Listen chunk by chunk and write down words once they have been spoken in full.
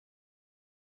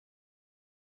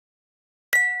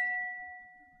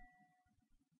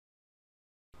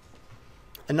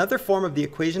Another form of the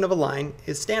equation of a line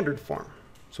is standard form.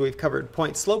 So we've covered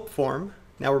point-slope form,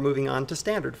 now we're moving on to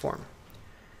standard form.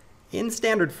 In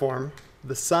standard form,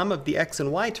 the sum of the x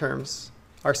and y terms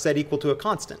are set equal to a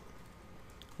constant.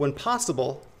 When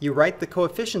possible, you write the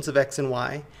coefficients of x and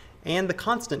y and the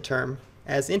constant term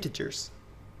as integers.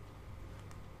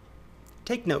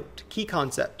 Take note, key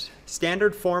concept,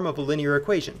 standard form of a linear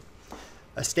equation.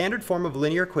 A standard form of a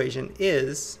linear equation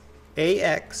is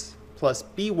ax plus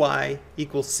by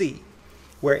equals c,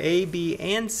 where a, b,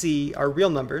 and c are real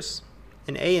numbers,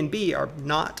 and a and b are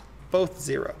not both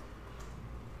 0.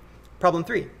 Problem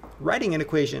 3, writing an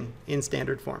equation in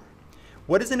standard form.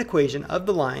 What is an equation of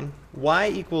the line y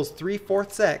equals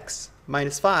 3/4 x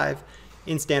minus 5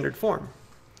 in standard form?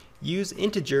 Use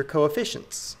integer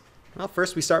coefficients. Well,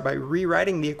 first we start by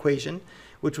rewriting the equation,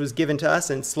 which was given to us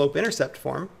in slope-intercept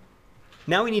form.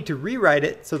 Now we need to rewrite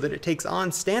it so that it takes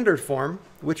on standard form,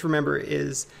 which remember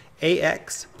is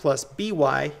ax plus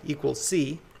by equals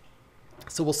c.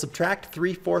 So we'll subtract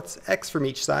 3/4 x from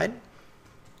each side.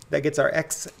 That gets our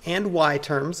x and y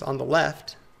terms on the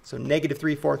left. So negative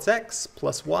 3/4 x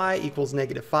plus y equals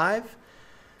negative 5.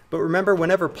 But remember,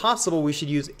 whenever possible, we should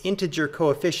use integer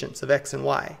coefficients of x and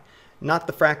y, not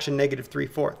the fraction negative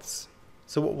 3/4.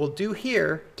 So what we'll do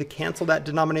here to cancel that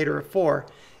denominator of 4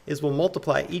 is we'll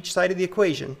multiply each side of the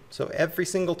equation, so every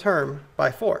single term,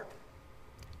 by 4.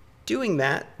 Doing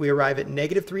that, we arrive at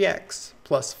negative 3x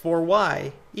plus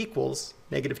 4y equals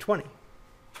negative 20.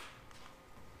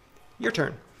 Your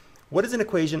turn. What is an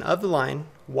equation of the line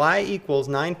y equals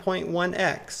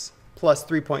 9.1x plus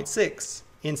 3.6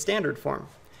 in standard form?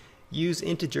 Use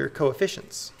integer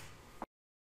coefficients.